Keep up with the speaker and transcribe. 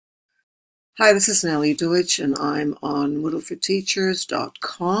Hi, this is Nellie Deutsch, and I'm on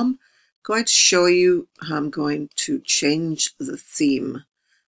moodleforteachers.com. Going to show you how I'm going to change the theme.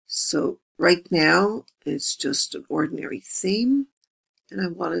 So right now, it's just an ordinary theme, and I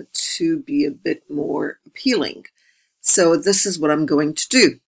want it to be a bit more appealing. So this is what I'm going to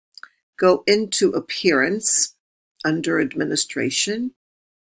do. Go into Appearance under Administration,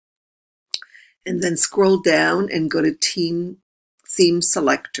 and then scroll down and go to Theme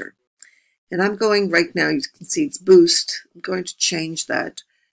Selector. And I'm going right now, you can see it's Boost. I'm going to change that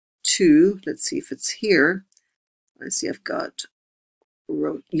to, let's see if it's here. I see I've got,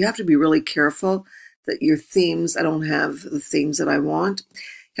 you have to be really careful that your themes, I don't have the themes that I want.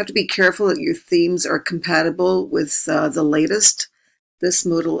 You have to be careful that your themes are compatible with the latest. This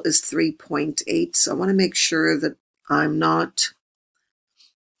Moodle is 3.8, so I want to make sure that I'm not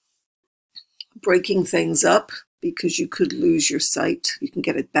breaking things up, because you could lose your site. You can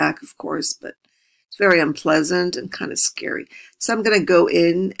get it back, of course, but it's very unpleasant and kind of scary. So I'm going to go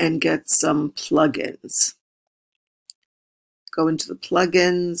in and get some plugins. Go into the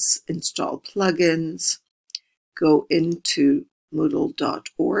plugins, install plugins, go into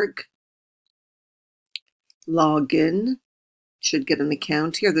moodle.org, log in, should get an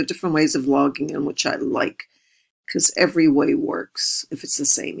account here. There are different ways of logging in, which I like, because every way works, if it's the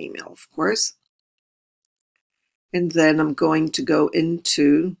same email, of course. And then I'm going to go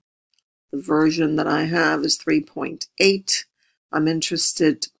into the version that I have is 3.8. I'm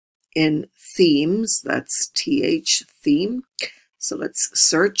interested in themes. That's TH, theme. So let's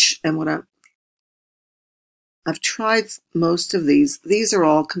search. And what I've tried most of these. These are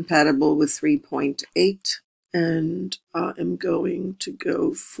all compatible with 3.8. And I'm going to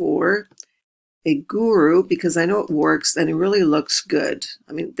go for a guru because I know it works and it really looks good.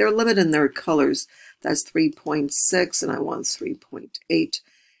 I mean, they're limited in their colors. That's 3.6 and I want 3.8.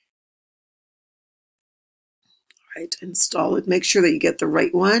 Right, install it. Make sure that you get the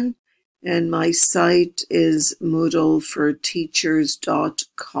right one. And my site is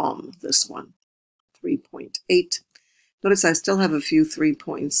moodleforteachers.com, this one, 3.8. Notice I still have a few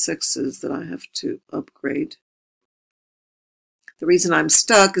 3.6s that I have to upgrade. The reason I'm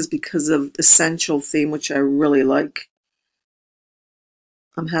stuck is because of Essential theme, which I really like.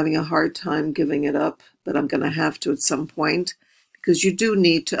 I'm having a hard time giving it up, but I'm going to have to at some point, because you do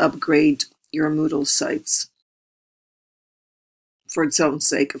need to upgrade your Moodle sites for its own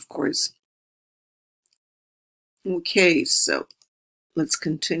sake, of course. Okay, so let's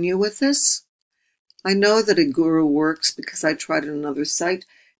continue with this. I know that a guru works because I tried it on another site.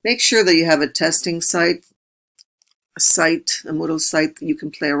 Make sure that you have a testing site, a Moodle site that you can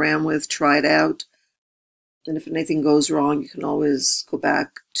play around with, try it out. And if anything goes wrong, you can always go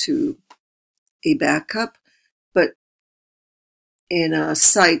back to a backup. But in a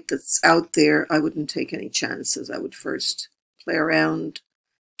site that's out there, I wouldn't take any chances. I would first play around,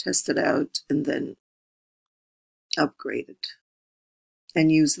 test it out, and then upgrade it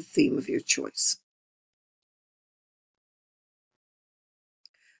and use the theme of your choice.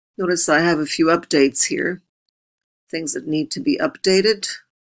 Notice I have a few updates here, things that need to be updated.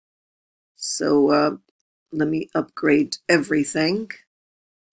 So let me upgrade everything.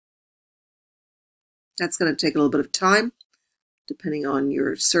 That's going to take a little bit of time, depending on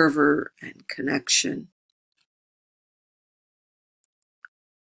your server and connection.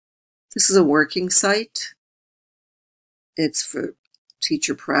 This is a working site. It's for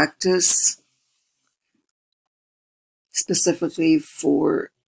teacher practice, specifically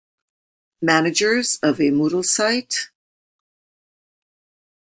for managers of a Moodle site.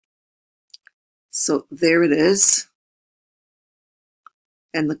 So there it is.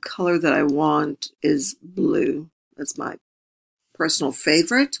 And the color that I want is blue. That's my personal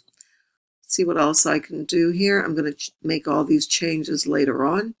favorite. Let's see what else I can do here. I'm going to make all these changes later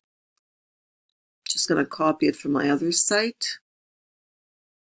on. Just going to copy it from my other site.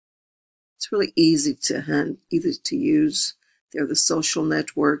 It's really easy to use. They're the social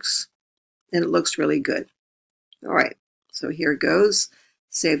networks, and it looks really good. All right, so here it goes.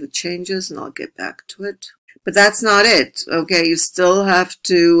 Save the changes, and I'll get back to it. But that's not it. Okay, you still have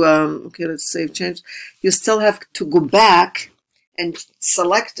to, okay, let's save change. You still have to go back and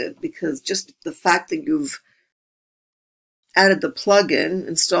select it, because just the fact that you've added the plugin,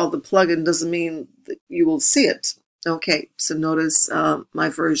 installed the plugin, doesn't mean that you will see it. Okay, so notice my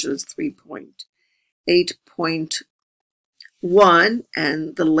version is 3.8.1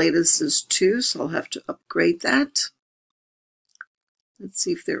 and the latest is 2, so I'll have to upgrade that. Let's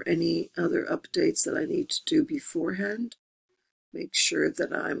see if there are any other updates that I need to do beforehand. Make sure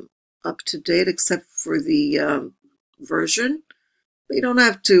that I'm up to date, except for the version. But you don't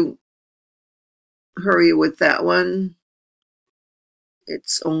have to hurry with that one.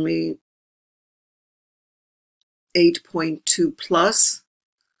 It's only 8.2 plus.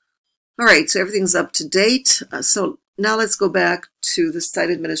 All right, so everything's up to date. So now let's go back to the site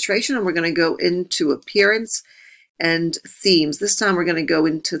administration, and we're going to go into appearance and themes. This time we're going to go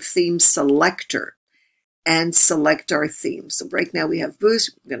into theme selector and select our theme. So right now we have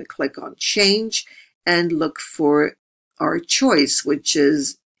Boost. We're going to click on change and look for our choice, which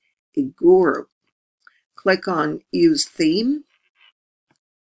is Iguru. Click on use theme.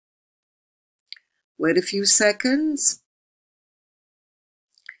 Wait a few seconds.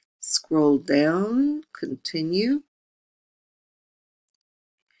 Scroll down, continue.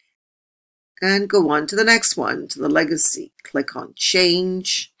 And go on to the next one, to the legacy. Click on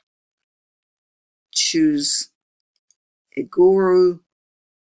change. Choose Iguru.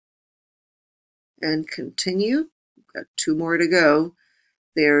 And continue. We've got 2 more to go.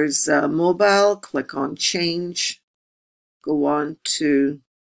 There's mobile. Click on change. Go on to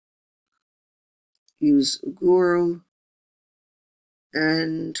use Iguru.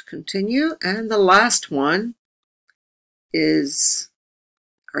 And continue. And the last one is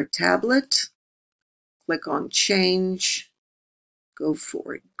our tablet. Click on change. Go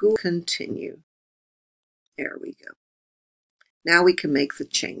for it. Go continue. There we go. Now we can make the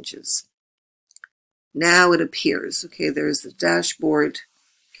changes. Now it appears. Okay, there's the dashboard.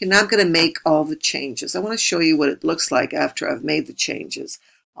 Okay, now I'm going to make all the changes. I want to show you what it looks like after I've made the changes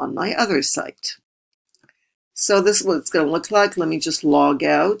on my other site. So this is what it's going to look like. Let me just log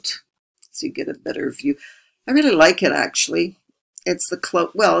out so you get a better view. I really like it, actually. It's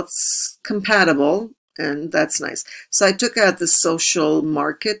it's compatible, and that's nice. So I took out the social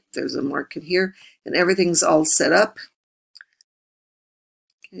market. There's a market here, and everything's all set up.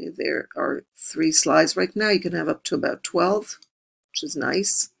 Okay, there are 3 slides right now. You can have up to about 12, which is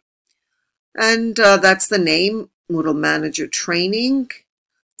nice. And that's the name, Moodle Manager Training,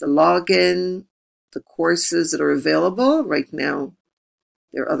 the login, the courses that are available. Right now,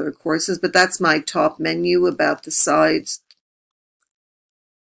 there are other courses, but that's my top menu. About the sides,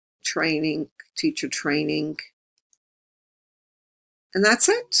 training, teacher training. And that's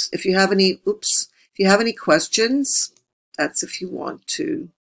it. If you have any, if you have any questions, that's if you want to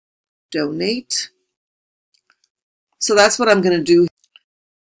donate. So that's what I'm going to do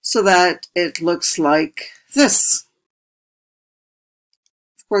so that it looks like this.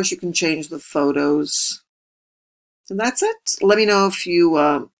 Of course, you can change the photos. And that's it. Let me know if you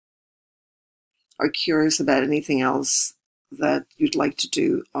are curious about anything else that you'd like to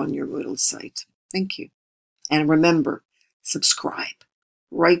do on your Moodle site. Thank you. And remember, subscribe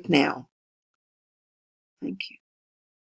right now. Thank you.